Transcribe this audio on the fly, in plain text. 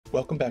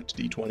Welcome back to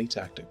D20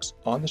 Tactics.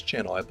 On this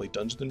channel I play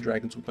Dungeons &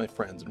 Dragons with my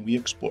friends and we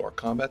explore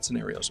combat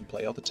scenarios and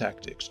play out the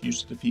tactics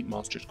used to defeat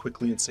monsters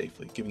quickly and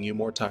safely, giving you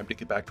more time to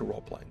get back to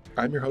roleplaying.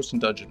 I'm your host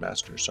and Dungeon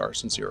Master,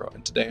 Sarson0,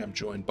 and today I'm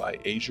joined by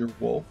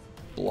AzureWolf,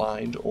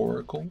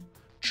 BlindOracle,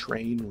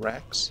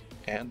 TrainRex,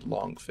 and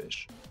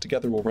LongFish.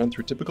 Together we'll run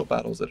through typical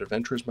battles that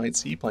adventurers might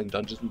see playing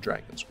Dungeons &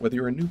 Dragons. Whether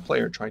you're a new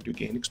player trying to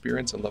gain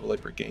experience and level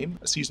up your game,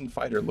 a seasoned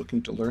fighter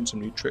looking to learn some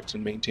new tricks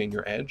and maintain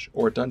your edge,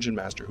 or a dungeon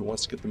master who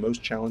wants to get the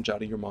most challenge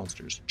out of your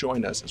monsters,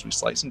 join us as we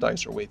slice and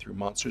dice our way through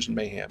monsters and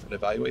mayhem and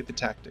evaluate the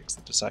tactics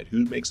that decide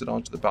who makes it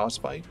onto the boss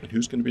fight and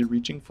who's going to be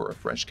reaching for a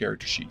fresh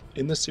character sheet.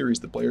 In this series,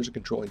 the players are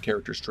controlling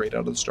characters straight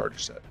out of the starter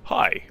set.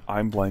 Hi,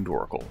 I'm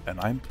BlindOracle, and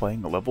I'm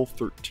playing a level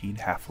 13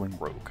 Halfling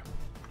Rogue.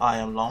 I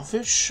am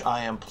LongFish.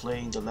 I am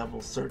playing the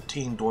level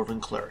 13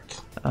 Dwarven Cleric.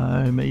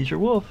 I'm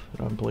AzureWolf,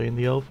 and I'm playing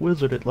the Elf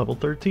Wizard at level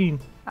 13.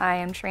 I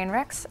am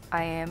TrainRex.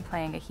 I am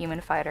playing a human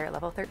fighter at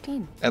level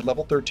 13. At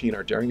level 13,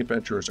 our daring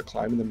adventurers are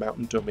climbing the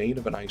mountain domain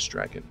of an ice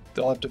dragon.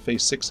 They'll have to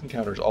face 6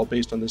 encounters all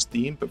based on this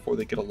theme before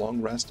they get a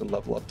long rest and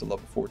level up to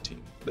level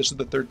 14. This is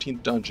the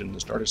 13th dungeon in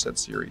the starter set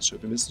series, so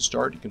if you missed the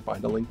start, you can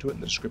find a link to it in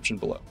the description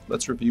below.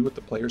 Let's review what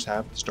the players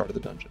have at the start of the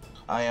dungeon.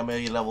 I am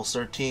a level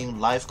 13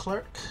 Life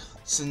Cleric.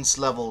 Since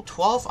level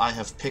 12, I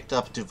have picked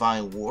up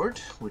Divine Ward,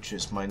 which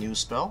is my new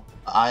spell.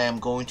 I am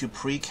going to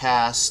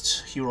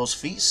precast Hero's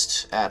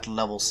Feast at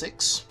level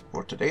 6.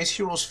 For today's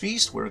Hero's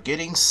Feast, we're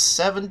getting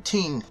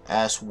 17,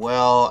 as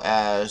well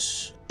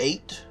as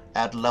 8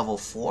 at level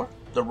 4.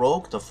 The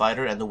Rogue, the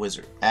Fighter, and the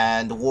Wizard.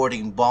 And the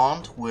Warding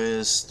Bond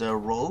with the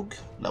Rogue,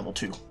 level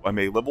 2. I'm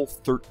a level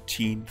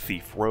 13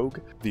 Thief Rogue.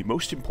 The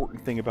most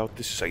important thing about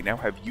this is I now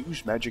have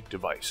Use Magic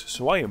Device,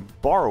 so I am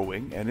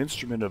borrowing an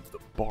instrument of the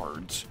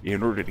Bards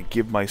in order to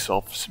give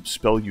myself some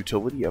spell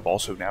utility. I've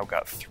also now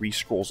got 3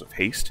 Scrolls of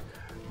Haste.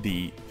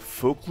 The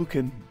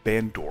Folklucan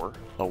Bandor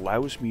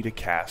allows me to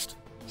cast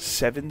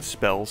 7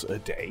 spells a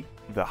day.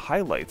 The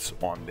highlights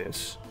on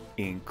this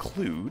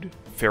include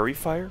Fairy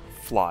Fire,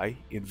 Fly,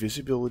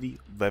 Invisibility,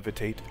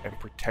 Levitate, and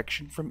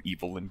Protection from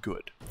Evil and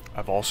Good.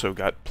 I've also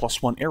got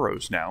 +1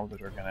 arrows now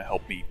that are going to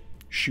help me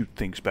shoot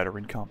things better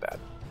in combat.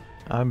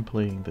 I'm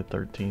playing the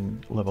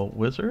 13 level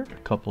Wizard.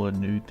 A couple of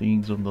new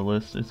things on the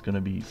list is going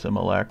to be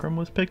Simulacrum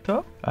was picked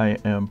up. I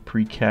am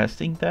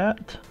pre-casting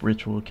that.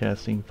 Ritual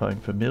casting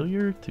Find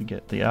Familiar to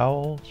get the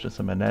Owl. It's just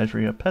a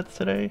menagerie of pets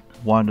today.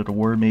 Wand of the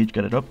War Mage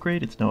got an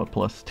upgrade. It's now a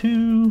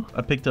 +2.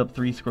 I picked up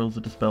 3 Scrolls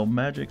of Dispel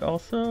Magic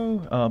also.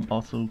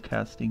 Also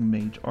casting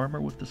Mage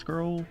Armor with the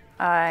scroll.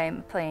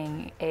 I'm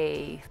playing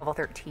a level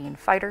 13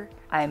 fighter.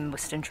 I'm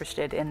most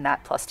interested in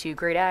that +2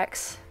 Great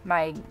Axe.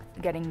 My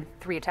getting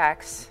 3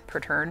 attacks per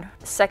turn.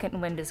 Second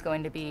wind is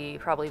going to be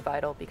probably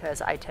vital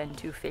because I tend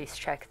to face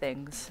check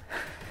things.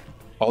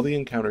 All the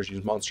encounters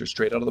use monsters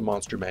straight out of the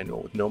monster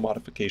manual with no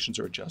modifications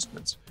or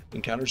adjustments.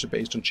 Encounters are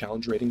based on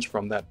challenge ratings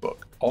from that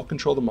book. I'll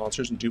control the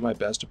monsters and do my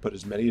best to put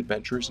as many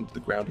adventurers into the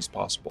ground as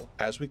possible.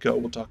 As we go,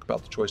 we'll talk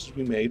about the choices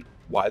we made,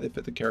 why they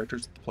fit the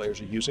characters that the players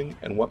are using,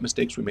 and what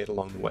mistakes we made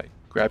along the way.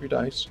 Grab your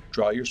dice,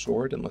 draw your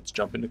sword, and let's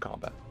jump into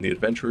combat. The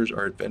adventurers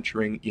are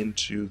adventuring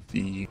into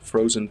the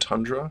frozen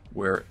tundra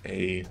where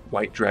a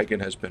white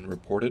dragon has been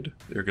reported.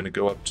 They're going to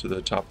go up to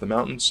the top of the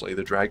mountain, slay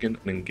the dragon,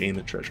 and gain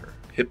the treasure.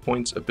 Hit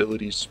points,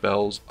 abilities,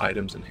 spells,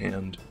 items in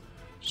hand,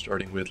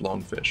 starting with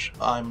LongFish.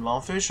 I'm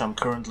LongFish. I'm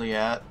currently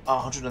at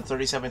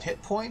 137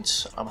 hit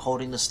points. I'm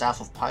holding the Staff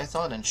of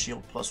Python and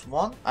Shield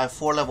 +1. I have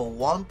 4 level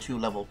 1, 2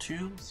 level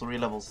 2, 3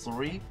 level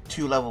 3,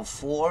 2 level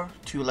 4,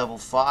 2 level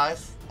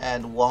 5,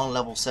 and 1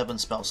 level 7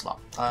 spell slot.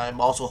 I'm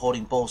also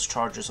holding both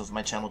charges of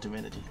my Channel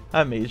Divinity.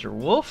 I'm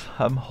AzureWolf.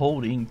 I'm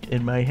holding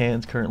in my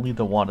hands currently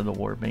the Wand of the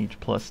War Mage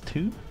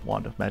 +2,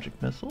 Wand of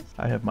Magic Missiles.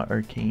 I have my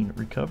Arcane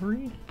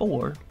Recovery,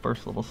 4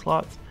 first level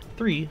slots,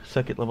 3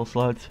 second level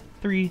slots,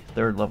 3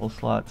 third level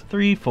slots,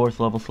 3 fourth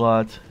level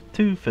slots,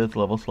 2 fifth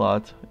level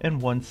slots,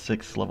 and 1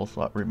 sixth level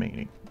slot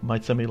remaining. My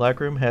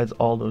Simulacrum has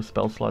all those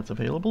spell slots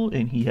available,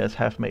 and he has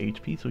half my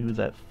HP, so he was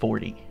at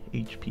 40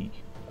 HP.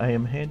 I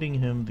am handing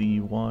him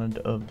the Wand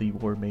of the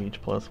War Mage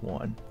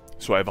 +1.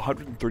 So I have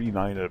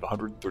 139 out of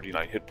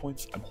 139 hit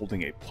points. I'm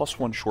holding a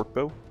 +1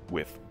 shortbow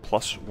with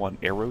 +1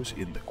 arrows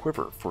in the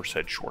quiver for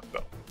said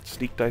shortbow.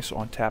 Sneak dice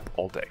on tap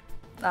all day.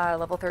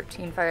 Level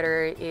 13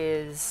 fighter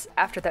is,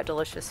 after that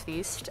delicious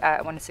feast,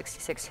 at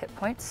 166 hit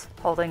points.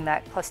 Holding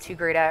that +2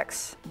 Great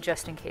Axe,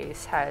 just in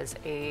case, has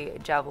a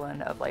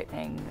Javelin of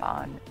Lightning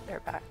on their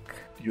back.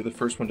 You're the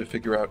first one to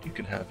figure out you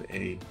can have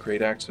a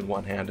great axe in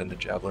one hand and a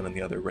javelin in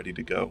the other ready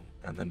to go,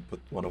 and then put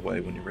one away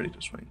when you're ready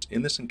to swing.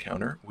 In this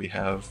encounter, we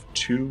have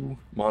 2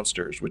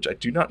 monsters, which I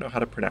do not know how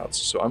to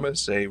pronounce, so I'm going to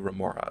say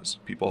Remorhaz.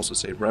 People also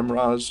say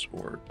Remorhaz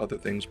or other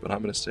things, but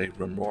I'm going to say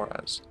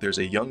Remorhaz. There's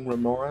a young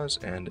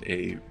Remorhaz and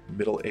a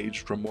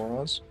middle-aged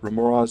Remorhaz.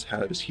 Remorhaz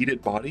has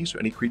heated body, so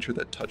any creature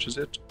that touches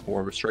it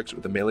or strikes it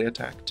with a melee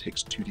attack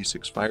takes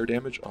 2d6 fire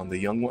damage on the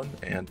young one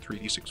and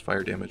 3d6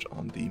 fire damage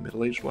on the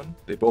middle-aged one.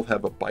 They both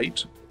have a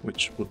bite,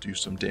 which will do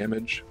some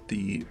damage.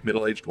 The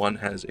middle-aged one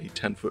has a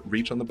 10-foot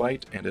reach on the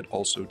bite, and it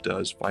also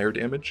does fire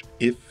damage.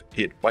 If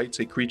it bites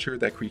a creature,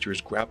 that creature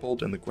is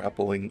grappled, and the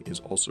grappling is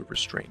also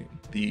restraining.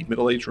 The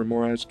middle-aged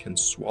Remorhaz can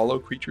swallow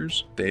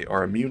creatures. They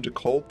are immune to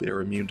cold, they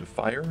are immune to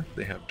fire,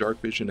 they have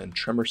dark vision and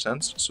tremor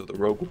sense, so the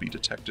rogue will be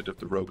detected if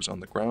the rogue is on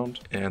the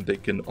ground, and they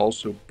can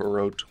also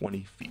burrow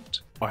 20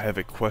 feet. I have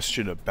a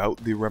question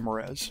about the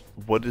Remorhaz.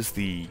 What is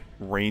the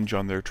range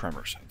on their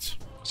tremor sense?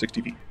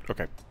 60 feet.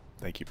 Okay,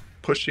 thank you.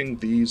 Pushing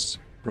these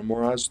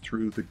Remorhaz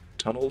through the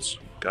tunnels,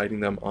 guiding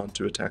them on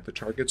to attack the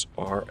targets,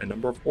 are a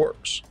number of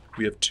orcs.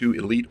 We have 2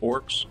 elite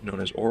orcs,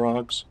 known as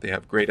Orogs. They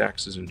have great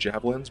axes and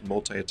javelins,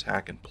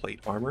 multi-attack and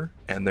plate armor.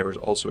 And there is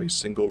also a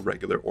single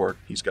regular orc.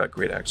 He's got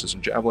great axes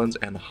and javelins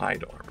and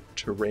hide armor.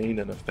 Terrain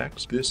and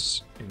effects.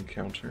 This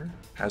encounter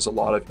has a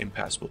lot of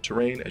impassable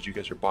terrain as you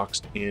guys are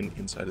boxed in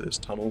inside of this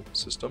tunnel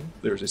system.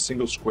 There's a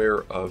single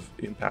square of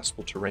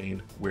impassable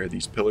terrain where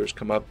these pillars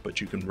come up,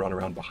 but you can run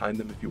around behind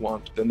them if you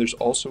want. Then there's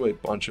also a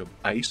bunch of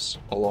ice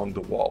along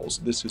the walls.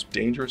 This is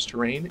dangerous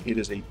terrain. It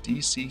is a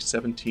DC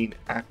 17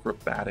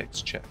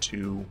 acrobatics check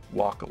to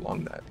walk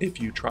along that.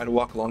 If you try to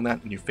walk along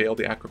that and you fail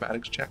the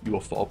acrobatics check, you will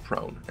fall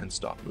prone and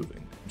stop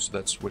moving. So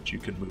that's what you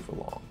can move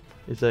along.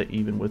 Is that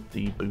even with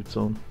the boots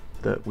on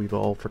that we've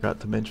all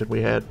forgot to mention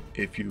we had?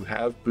 If you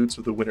have Boots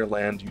of the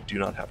Winterland, you do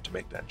not have to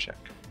make that check.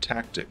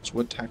 Tactics.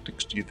 What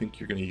tactics do you think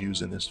you're going to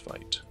use in this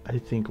fight? I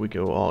think we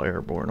go all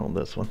airborne on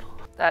this one.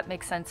 That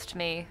makes sense to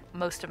me.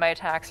 Most of my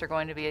attacks are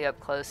going to be up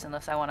close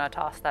unless I want to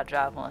toss that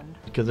javelin.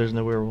 Because there's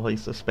nowhere to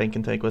place a spank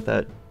and tank with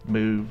that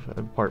move,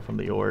 apart from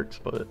the orcs,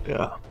 but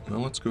yeah.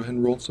 Well, let's go ahead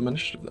and roll some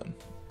initiative then.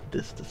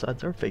 This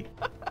decides our fate.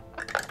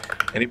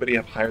 Anybody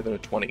have higher than a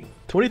 20?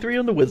 23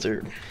 on the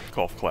wizard.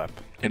 Golf clap.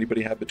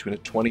 Anybody have between a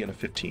 20 and a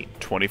 15?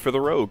 20 for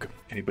the rogue.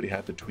 Anybody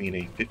have between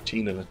a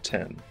 15 and a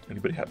 10?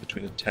 Anybody have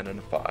between a 10 and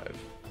a 5?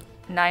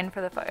 9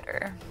 for the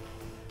fighter.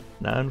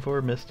 9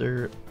 for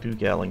Mr.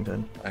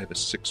 Dugallington. I have a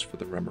 6 for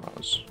the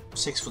Remorhaz.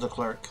 6 for the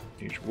clerk.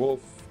 AzureWolf,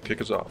 kick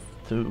us off.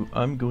 So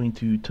I'm going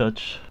to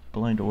touch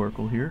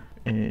BlindOracle here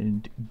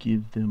and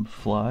give them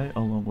fly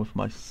along with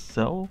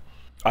myself.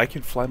 I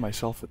can fly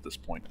myself at this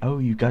point. Oh,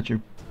 you got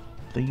your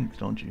things,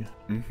 don't you?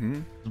 Mm-hmm. I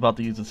was about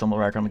to use a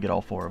simulacrum. I'm gonna get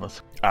all 4 of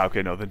us. Ah,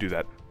 okay, no, then do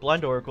that.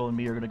 BlindOracle and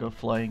me are gonna go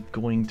flying.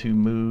 Going to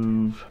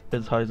move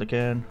as high as I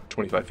can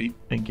 25 feet.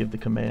 and give the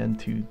command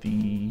to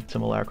the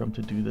simulacrum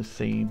to do the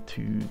same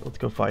to, let's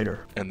go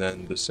fighter, And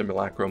then the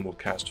simulacrum will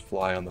cast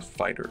fly on the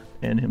fighter.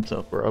 and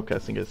himself. We're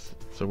outcasting us,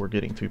 so we're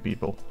getting 2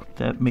 people.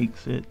 That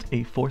makes it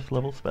a 4th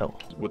level spell.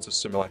 What's the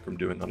simulacrum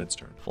doing on its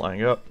turn?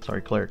 Flying up.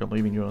 Sorry, Cleric, I'm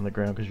leaving you on the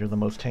ground because you're the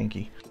most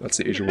tanky. That's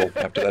the AzureWolf.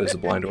 After that is the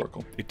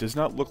BlindOracle. It does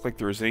not look like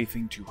there is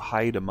anything to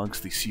hide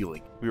amongst the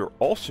ceiling. We are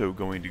also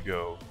going to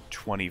go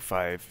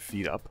 25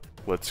 feet up.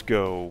 Let's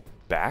go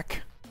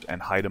back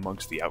and hide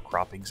amongst the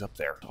outcroppings up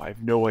there. I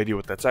have no idea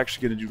what that's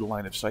actually going to do to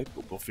line of sight,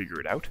 but we'll figure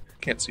it out.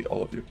 Can't see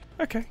all of you.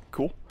 Okay,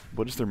 cool.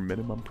 What is their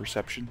minimum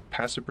perception?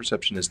 Passive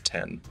perception is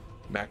 10.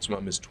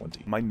 Maximum is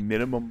 20. My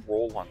minimum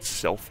roll on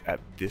stealth at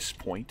this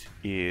point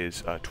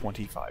is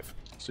 25.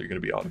 So you're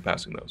going to be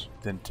auto-passing those.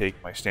 Then take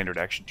my standard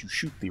action to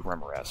shoot the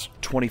Remorhaz.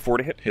 24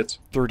 to hit. Hits.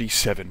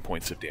 37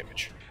 points of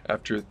damage.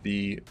 After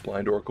the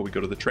BlindOracle, we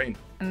go to the train.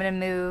 I'm going to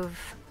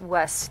move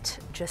west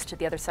just to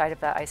the other side of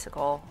that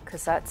icicle,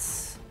 because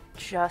that's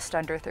just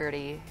under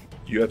 30.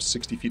 You have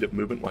 60 feet of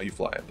movement while you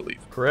fly, I believe.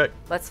 Correct.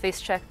 Let's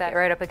face check that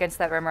right up against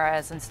that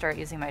Remorhaz and start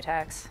using my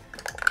attacks.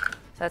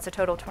 So that's a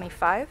total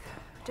 25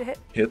 to hit.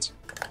 Hits.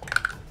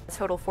 That's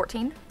total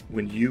 14.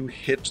 When you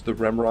hit the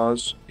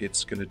Remorhaz,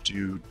 it's going to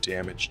do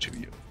damage to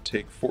you.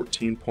 Take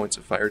 14 points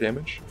of fire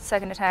damage.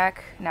 Second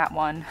attack, nat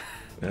 1.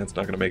 And it's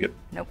not going to make it.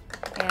 Nope.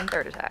 And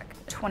third attack,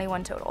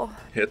 21 total.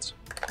 Hits.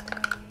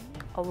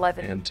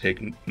 11. And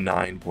take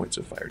 9 points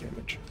of fire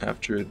damage.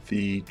 After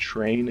the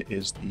train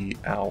is the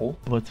owl.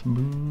 Let's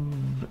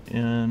move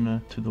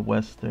in to the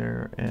west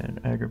there and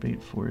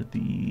aggravate for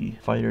the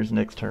fighter's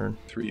next turn.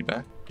 3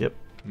 back. Yep.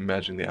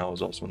 Imagine the owl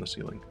is also on the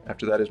ceiling.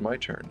 After that is my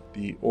turn.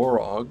 The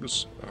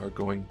Orogs are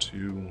going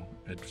to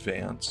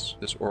advance.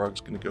 This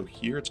Orog's going to go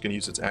here. It's going to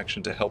use its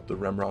action to help the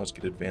Remorhaz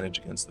get advantage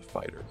against the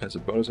fighter. As a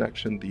bonus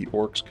action, the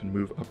Orcs can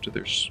move up to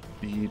their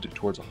speed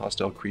towards a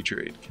hostile creature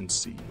it can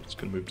see. It's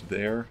going to move to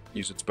there,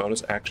 use its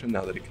bonus action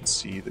now that it can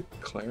see the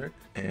cleric,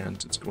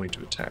 and it's going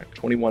to attack.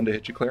 21 to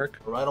hit you, cleric.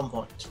 Right on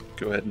point.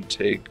 Go ahead and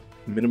take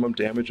minimum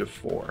damage of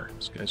 4.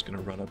 This guy's going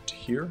to run up to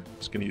here.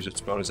 It's going to use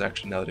its bonus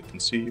action now that it can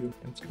see you.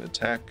 And it's going to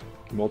attack.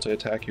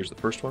 Multi-attack. Here's the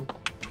first one.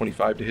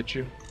 25 to hit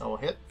you. That will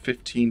hit.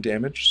 15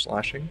 damage,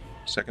 slashing.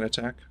 Second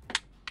attack.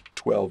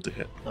 12 to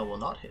hit. That will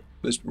not hit.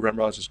 This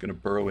Remorhaz is going to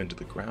burrow into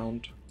the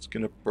ground. It's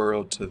going to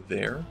burrow to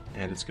there,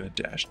 and it's going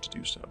to dash to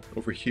do so.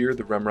 Over here,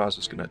 the Remorhaz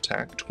is going to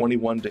attack.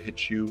 21 to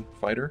hit you,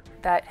 fighter.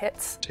 That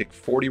hits. Take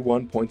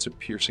 41 points of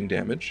piercing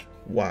damage.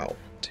 Wow.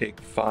 Take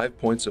 5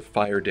 points of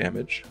fire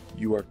damage.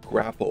 You are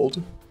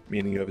grappled,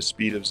 meaning you have a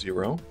speed of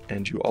 0,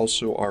 and you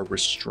also are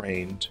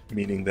restrained,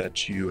 meaning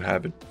that you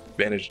have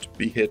advantage to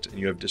be hit, and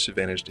you have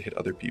disadvantage to hit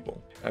other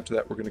people. After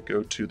that, we're going to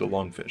go to the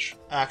Longfish.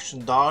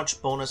 Action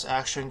dodge, bonus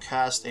action,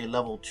 cast a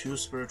level 2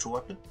 spiritual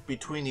weapon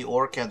between the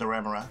orc and the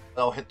Remorhaz.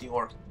 That'll hit the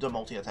orc, the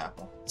multi-attack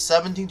one.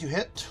 17 to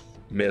hit.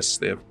 Miss.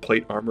 They have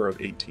plate armor of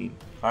 18.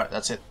 Alright,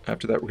 that's it.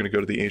 After that, we're going to go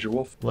to the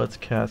AzureWolf. Let's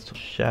cast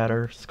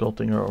Shatter,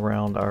 sculpting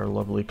around our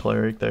lovely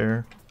cleric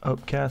there.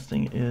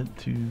 Upcasting it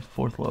to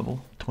 4th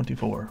level,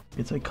 24.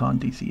 It's a con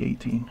DC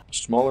 18.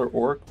 Smaller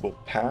orc will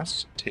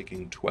pass,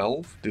 taking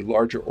 12. The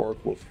larger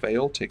orc will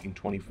fail, taking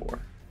 24.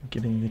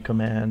 Getting the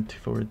command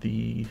for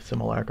the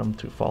simulacrum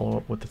to follow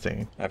up with the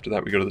same. After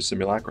that, we go to the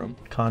simulacrum.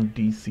 Con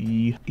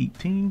DC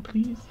 18,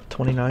 please.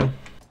 29.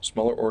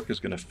 Smaller orc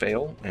is going to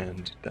fail,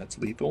 and that's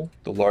lethal.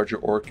 The larger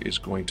orc is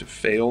going to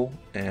fail,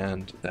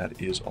 and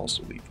that is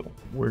also lethal.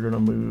 We're going to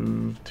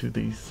move to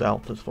the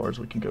south as far as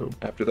we can go.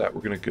 After that,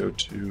 we're going to go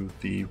to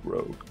the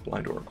rogue,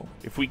 BlindOracle.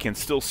 If we can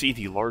still see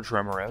the large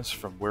Remorhaz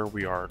from where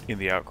we are in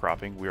the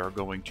outcropping, we are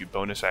going to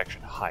bonus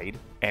action hide,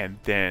 and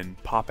then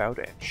pop out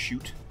and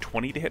shoot.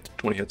 20 to hit.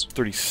 20 hits.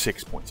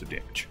 36 points of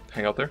damage.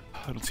 Hang out there.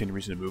 I don't see any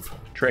reason to move.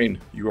 Train,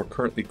 you are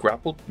currently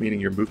grappled, meaning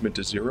your movement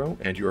is 0,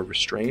 and you are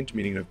restrained,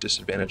 meaning you have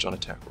disadvantage on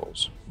attack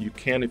rolls. You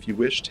can, if you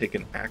wish, take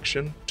an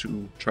action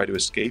to try to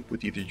escape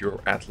with either your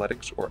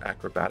athletics or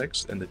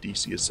acrobatics, and the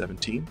DC is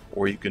 17,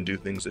 or you can do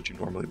things that you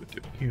normally would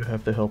do. You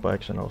have the help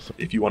action also.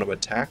 If you want to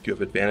attack, you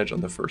have advantage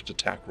on the first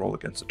attack roll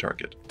against the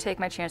target. Take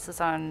my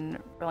chances on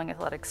rolling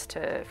athletics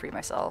to free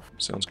myself.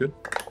 Sounds good.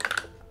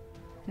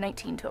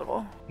 19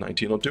 total.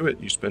 19 will do it.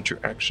 You spent your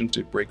action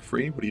to break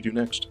free. What do you do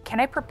next?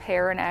 Can I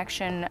prepare an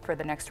action for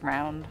the next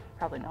round?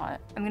 Probably not.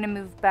 I'm going to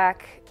move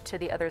back to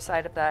the other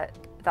side of that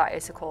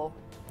icicle.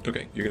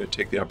 Okay, you're going to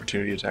take the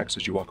opportunity attacks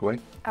as you walk away.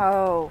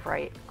 Oh,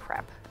 right.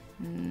 Crap.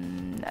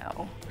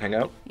 No. Hang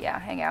out. Yeah,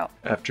 hang out.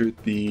 After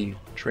the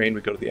train,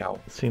 we go to the owl.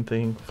 Same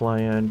thing, fly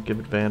in, give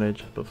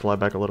advantage, but fly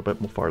back a little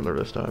bit more farther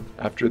this time.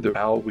 After the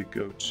owl, we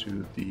go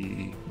to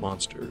the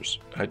monsters.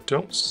 I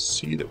don't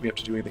see that we have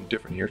to do anything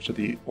different here. So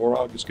the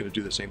Orog is going to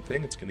do the same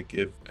thing. It's going to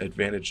give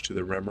advantage to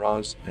the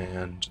Remorhaz,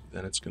 and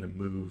then it's going to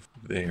move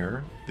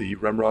there. The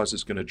Remorhaz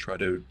is going to try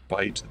to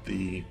bite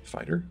the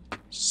fighter.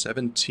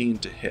 17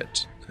 to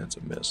hit. That's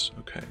a miss.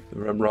 Okay. The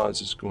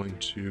Remorhaz is going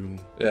to...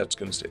 Yeah, it's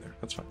going to stay there.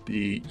 That's fine.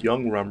 The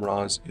young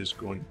Remorhaz is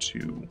going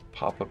to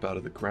pop up out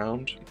of the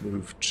ground,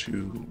 move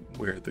to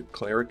where the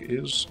cleric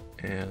is,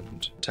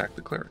 and attack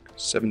the cleric.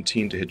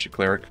 17 to hit your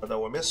cleric. That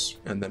will miss.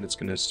 And then it's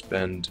going to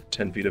spend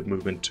 10 feet of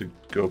movement to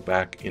go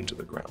back into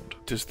the ground.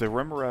 Does the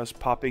Remorhaz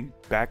popping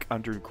back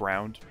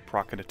underground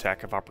proc an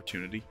attack of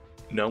opportunity?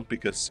 No,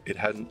 because it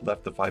hadn't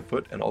left the 5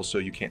 foot, and also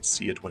you can't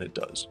see it when it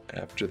does.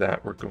 After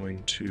that, we're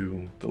going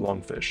to the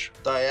Longfish.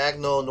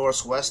 Diagonal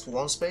northwest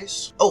 1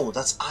 space. Oh,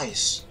 that's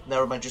ice.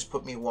 Never mind, just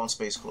put me 1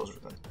 space closer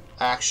then.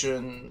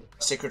 Action,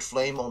 Sacred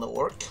Flame on the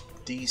orc.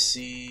 DC...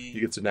 He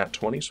gets a nat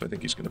 20, so I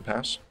think he's going to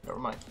pass. Never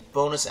mind.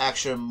 Bonus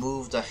action,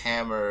 move the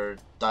hammer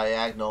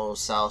diagonal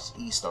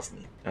southeast of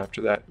me.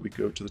 After that, we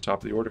go to the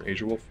top of the order,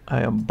 AzureWolf.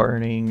 I am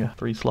burning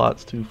 3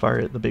 slots to fire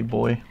at the big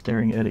boy,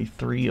 staring at a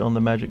 3 on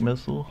the magic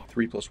missile.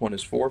 3 plus 1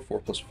 is 4, 4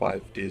 plus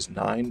 5 is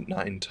 9,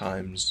 9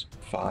 times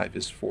 5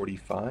 is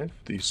 45.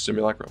 The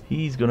simulacrum.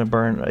 He's gonna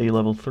burn a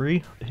level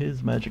 3.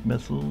 His magic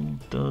missile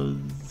does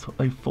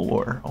a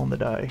 4 on the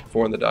die.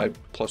 4 on the die,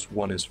 plus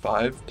 1 is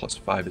 5, plus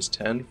 5 is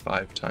 10,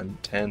 5 times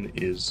 10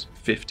 is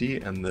 50,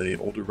 and the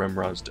older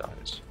Remorhaz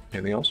dies.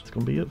 Anything else? That's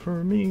gonna be it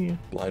for me.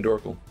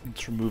 BlindOracle.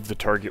 Let's remove the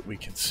target we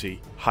can see.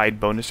 Hide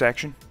bonus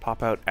action.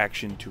 Pop out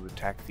action to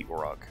attack the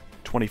Orog.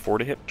 24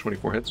 to hit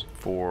 24 hits.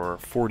 for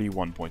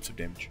 41 points of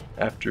damage.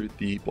 After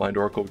the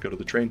BlindOracle, we go to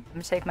the train. I'm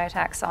going to take my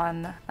attacks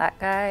on that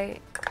guy.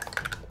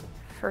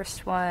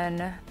 First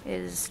one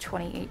is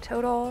 28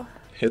 total.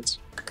 Hits.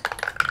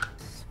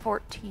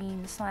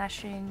 14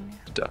 slashing.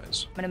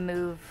 Dies. I'm going to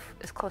move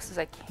as close as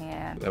I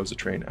can. That was the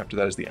train. After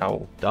that is the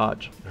owl.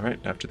 Dodge. All right,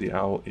 after the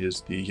owl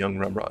is the young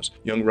Remorhaz.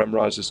 Young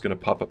Remorhaz is going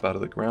to pop up out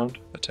of the ground,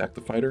 attack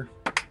the fighter.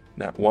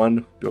 Nat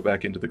 1, go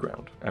back into the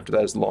ground. After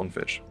that is the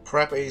Longfish.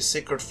 Prep a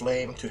Sacred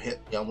Flame to hit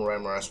young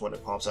Remorhaz when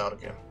it pops out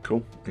again.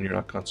 Cool. And you're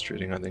not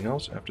concentrating on anything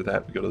else. After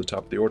that, we go to the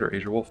top of the order,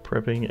 AzureWolf.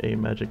 Prepping a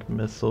magic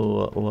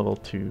missile level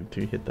 2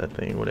 to hit that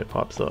thing when it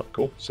pops up.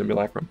 Cool.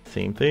 Simulacrum.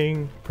 Same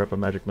thing. Prep a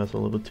magic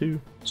missile level 2.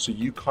 So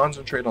you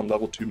concentrate on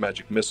level 2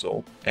 magic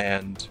missile,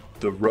 and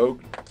the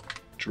rogue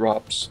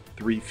drops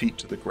 3 feet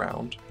to the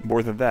ground.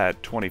 More than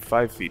that,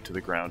 25 feet to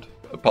the ground.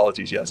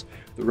 Apologies, yes.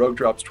 The rogue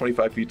drops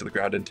 25 feet to the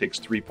ground and takes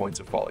 3 points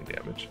of falling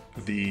damage.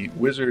 The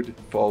wizard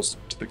falls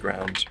to the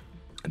ground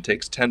and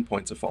takes 10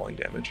 points of falling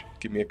damage.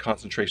 Give me a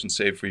concentration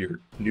save for your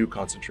new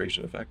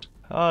concentration effect.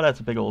 Oh, that's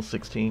a big old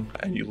 16.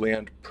 And you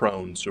land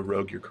prone, so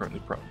rogue, you're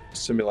currently prone.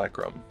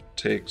 Simulacrum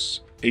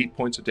takes 8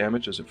 points of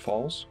damage as it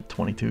falls.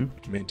 22.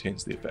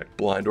 Maintains the effect.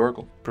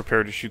 BlindOracle.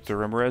 Prepare to shoot the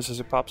Remorhaz as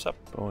it pops up.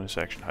 Bonus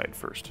action hide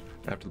first.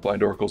 After the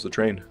BlindOracle's the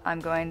train. I'm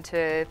going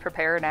to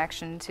prepare an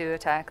action to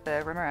attack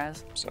the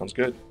Remorhaz. Sounds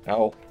good.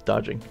 Owl.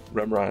 Dodging.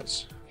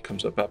 Remorhaz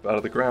comes up out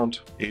of the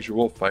ground.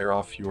 AzureWolf, fire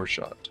off your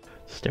shot.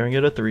 Staring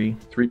at a 3.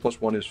 3 plus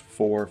 1 is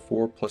 4.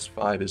 4 plus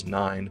 5 is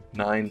 9.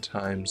 9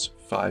 times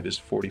 5 is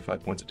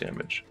 45 points of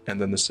damage.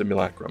 And then the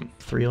Simulacrum.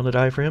 3 on the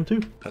die for him,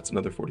 too. That's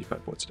another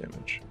 45 points of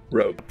damage.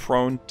 Rogue.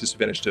 Prone.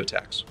 Disadvantage to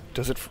attacks.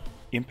 Does it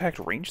impact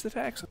ranged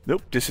attacks?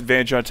 Nope.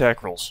 Disadvantage on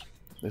attack rolls.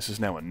 This is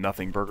now a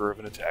nothing burger of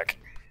an attack.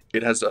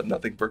 It has a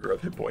nothing burger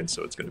of hit points,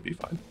 so it's going to be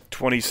fine.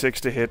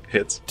 26 to hit.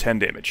 Hits. 10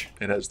 damage.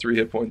 It has 3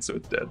 hit points, so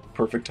it's dead.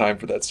 Perfect time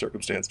for that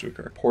circumstance to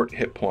occur. Port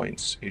hit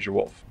points.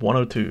 AzureWolf.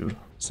 102.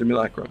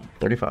 Simulacrum.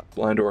 35.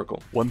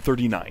 BlindOracle.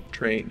 139.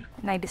 Train.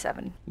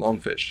 97.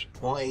 LongFish.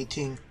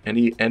 118.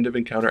 Any end of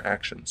encounter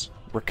actions.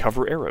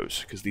 Recover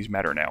arrows, because these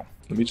matter now.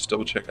 Let me just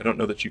double check. I don't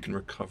know that you can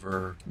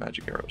recover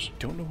magic arrows.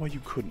 Don't know why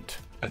you couldn't.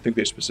 I think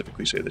they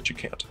specifically say that you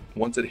can't.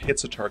 Once it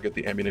hits a target,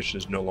 the ammunition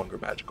is no longer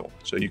magical.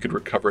 So you could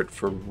recover it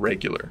for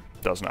regular.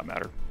 Does not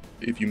matter.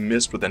 If you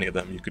missed with any of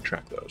them, you could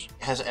track those.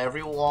 Has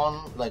everyone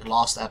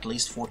lost at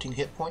least 14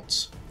 hit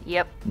points?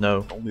 Yep.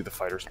 No. Only the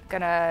fighters.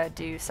 Gonna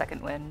do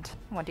second wind.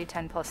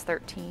 1d10 plus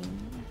 13.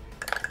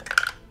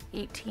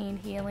 18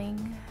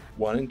 healing.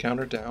 1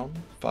 encounter down,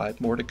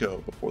 5 more to go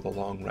before the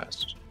long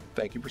rest.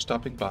 Thank you for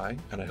stopping by,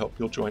 and I hope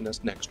you'll join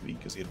us next week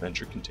as the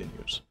adventure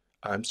continues.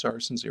 I'm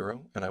Saracen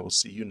Zero, and I will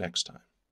see you next time.